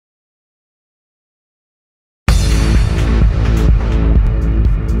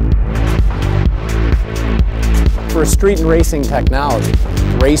for street and racing technology.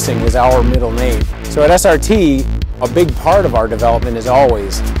 Racing is our middle name. So at SRT, a big part of our development is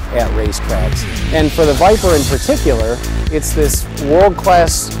always at racetracks. And for the Viper in particular, it's this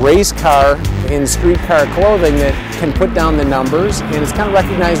world-class race car in street car clothing that can put down the numbers, and it's kind of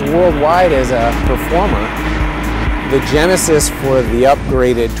recognized worldwide as a performer. The genesis for the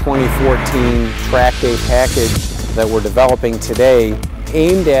upgraded 2014 track day package that we're developing today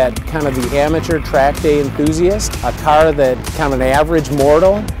aimed at kind of the amateur track day enthusiast, a car that kind of an average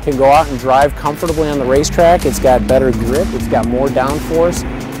mortal can go out and drive comfortably on the racetrack. It's got better grip, it's got more downforce.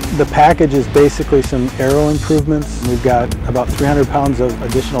 The package is basically some aero improvements. We've got about 300 pounds of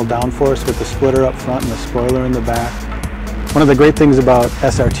additional downforce with the splitter up front and the spoiler in the back. One of the great things about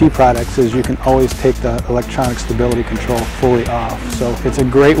SRT products is you can always take the electronic stability control fully off. So it's a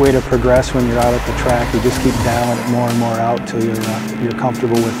great way to progress when you're out at the track. You just keep dialing it more and more out till you're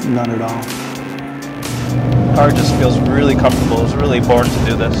comfortable with none at all. The car just feels really comfortable. It was really born to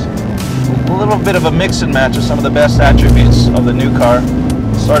do this. A little bit of a mix and match of some of the best attributes of the new car.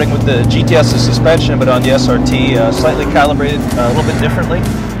 Starting with the GTS's suspension, but on the SRT, slightly calibrated a little bit differently.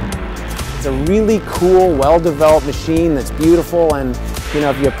 It's a really cool, well-developed machine that's beautiful, and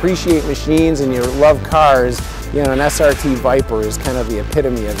if you appreciate machines and you love cars, an SRT Viper is kind of the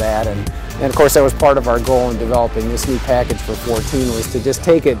epitome of that. And of course, that was part of our goal in developing this new package for 14, was to just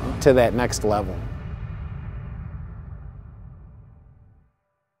take it to that next level.